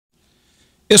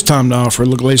It's time now for a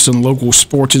look at the latest on local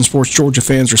sports. In sports, Georgia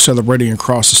fans are celebrating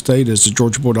across the state as the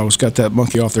Georgia Bulldogs got that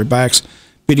monkey off their backs,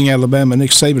 beating Alabama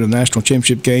Nick Saban in the national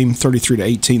championship game,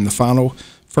 33-18 in the final.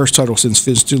 First title since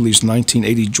Vince Dooley's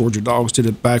 1980 Georgia Dogs did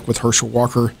it back with Herschel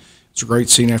Walker. It's a great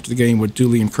scene after the game with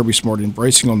Dooley and Kirby Smart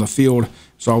embracing on the field.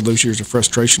 So all those years of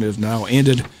frustration have now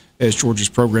ended as Georgia's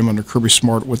program under Kirby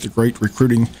Smart with the great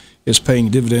recruiting is paying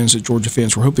dividends that Georgia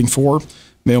fans were hoping for.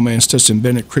 Mailman Stetson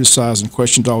Bennett, criticized and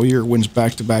questioned all year, wins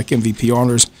back-to-back MVP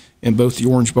honors in both the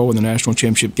Orange Bowl and the national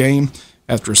championship game.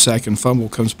 After a sack and fumble,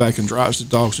 comes back and drives the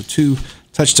Dogs with 2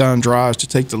 touchdown drives to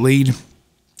take the lead.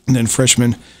 And then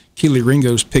freshman Keely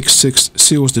Ringo's pick 6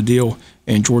 seals the deal,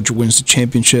 and Georgia wins the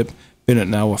championship. Bennett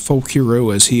now a folk hero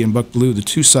as he and Buck Blue, the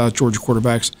two South Georgia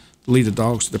quarterbacks, lead the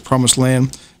Dogs to the promised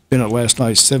land. Bennett last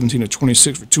night 17 of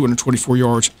 26 for 224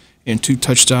 yards and 2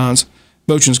 touchdowns.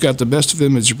 Emotions got the best of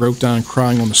him as he broke down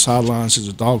crying on the sidelines as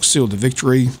the Dogs sealed the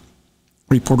victory.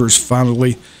 Reporters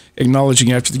finally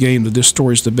acknowledging after the game that this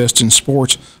story is the best in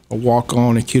sports. A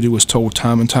walk-on, a kid who was told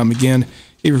time and time again,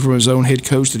 even from his own head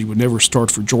coach, that he would never start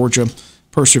for Georgia.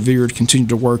 Persevered, continued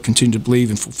to work, continued to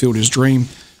believe, and fulfilled his dream.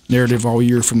 Narrative all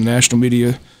year from the national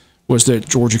media was that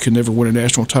Georgia could never win a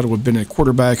national title with Bennett at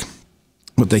quarterback,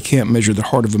 but they can't measure the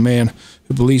heart of a man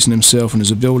who believes in himself and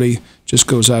his ability, just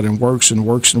goes out and works and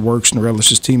works and works and relishes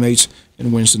his teammates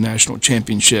and wins the national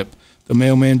championship. The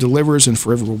mailman delivers and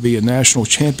forever will be a national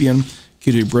champion.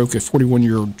 Kid who broke a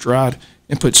 41-year-old drought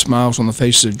and put smiles on the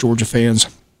faces of Georgia fans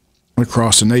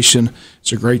across the nation.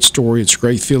 It's a great story. It's a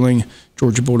great feeling.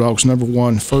 Georgia Bulldogs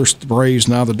 #1, first the Braves,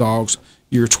 now the Dogs.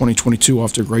 Year 2022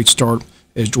 off to a great start.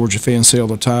 As Georgia fans say all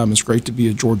the time, it's great to be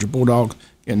a Georgia Bulldog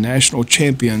and national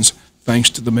champions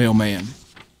thanks to the mailman.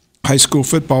 High school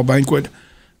football banquet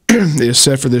is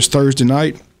set for this Thursday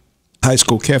night. High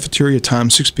school cafeteria time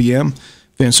 6 p.m.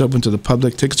 Events open to the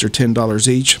public. Tickets are $10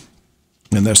 each.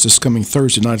 And that's this coming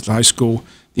Thursday night at the high school,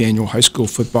 the annual high school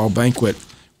football banquet.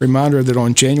 Reminder that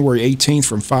on January 18th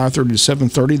from 5:30 to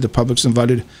 7:30, the public's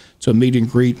invited to a meet and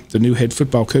greet the new head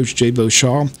football coach, J-Bo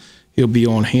Shaw. He'll be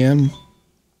on hand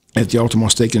at the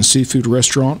Altamont Steak and Seafood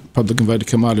Restaurant. Public invited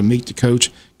to come out and meet the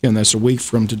coach. Again, that's a week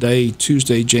from today,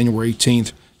 Tuesday, January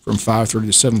 18th, from 5:30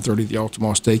 to 7:30, the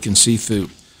Altamont Steak and Seafood.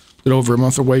 A little over a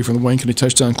month away from the Wayne County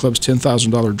Touchdown Club's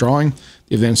 $10,000 drawing.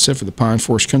 The event's set for the Pine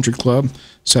Forest Country Club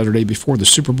Saturday before the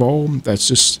Super Bowl.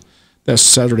 That's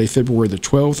Saturday, February the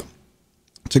 12th.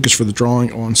 Tickets for the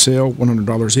drawing on sale,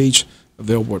 $100 each.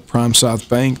 Available at Prime South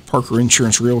Bank, Parker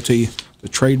Insurance Realty, the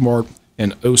Trademark,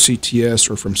 and OCTS,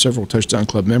 or from several Touchdown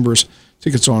Club members.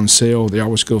 Tickets on sale. They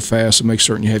always go fast, so make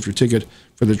certain you have your ticket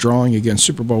for the drawing. Again,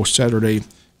 Super Bowl Saturday,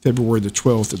 February the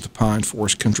 12th at the Pine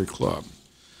Forest Country Club.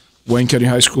 Wayne County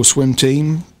High School swim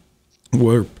team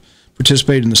were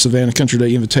participating in the Savannah Country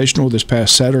Day Invitational this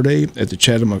past Saturday at the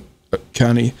Chatham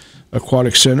County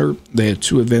Aquatic Center. They had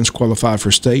 2 events qualified for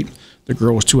state. The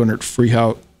girls 200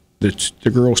 freestyle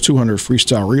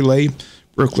relay.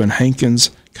 Brooklyn Hankins,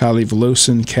 Kylie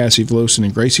Velosin, Cassie Velosin,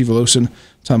 and Gracie Velosin,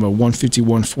 time of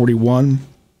 151.41.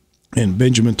 And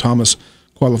Benjamin Thomas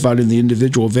qualified in the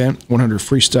individual event, 100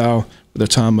 freestyle, with a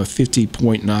time of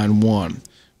 50.91.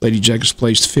 Lady Jackets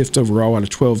placed 5th overall out of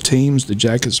 12 teams. The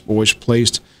Jackets boys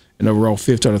placed an overall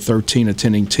 5th out of 13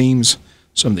 attending teams.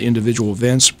 Some of the individual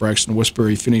events, Braxton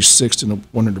Westbury finished 6th in the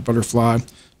 100 butterfly,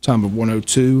 time of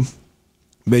 102.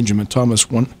 Benjamin Thomas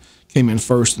came in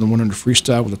 1st in the 100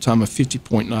 freestyle with a time of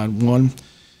 50.91.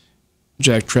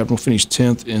 Jack Trapnell finished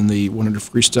 10th in the 100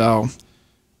 freestyle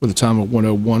with a time of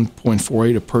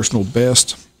 101.48, a personal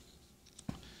best.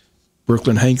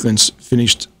 Brooklyn Hankins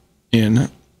finished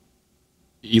in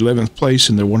 11th place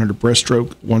in the 100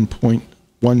 breaststroke, 1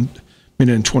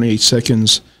 minute and 28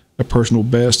 seconds, a personal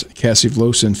best. Cassie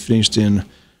Vlosin finished in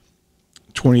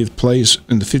 20th place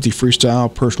in the 50 freestyle,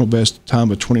 personal best,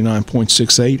 time of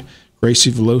 29.68.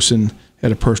 Gracie Velosin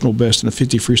had a personal best in the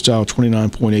 50 freestyle,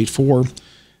 29.84.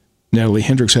 Natalie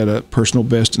Hendricks had a personal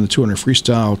best in the 200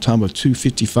 freestyle, time of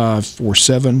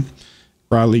 2:55.47.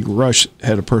 Riley Rush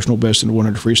had a personal best in the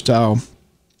 100 freestyle,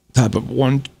 time of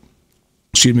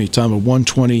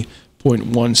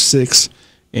 1:20.16.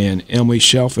 And Emily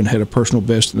Shelfin had a personal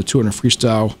best in the 200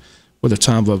 freestyle with a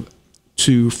time of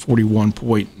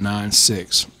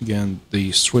 2:41.96. Again,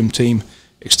 the swim team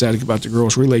ecstatic about the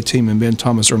girls' relay team and Ben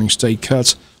Thomas earning state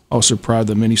cuts. Also proud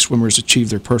that many swimmers achieved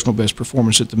their personal best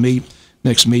performance at the meet.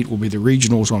 Next meet will be the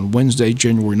regionals on Wednesday,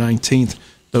 January 19th.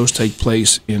 Those take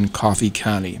place in Coffee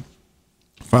County.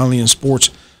 Finally, in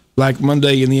sports, Black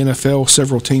Monday in the NFL,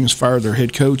 several teams fired their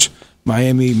head coach.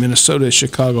 Miami, Minnesota,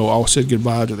 Chicago all said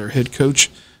goodbye to their head coach.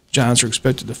 Giants are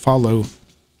expected to follow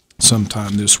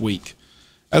sometime this week.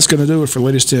 That's going to do it for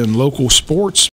latest in local sports.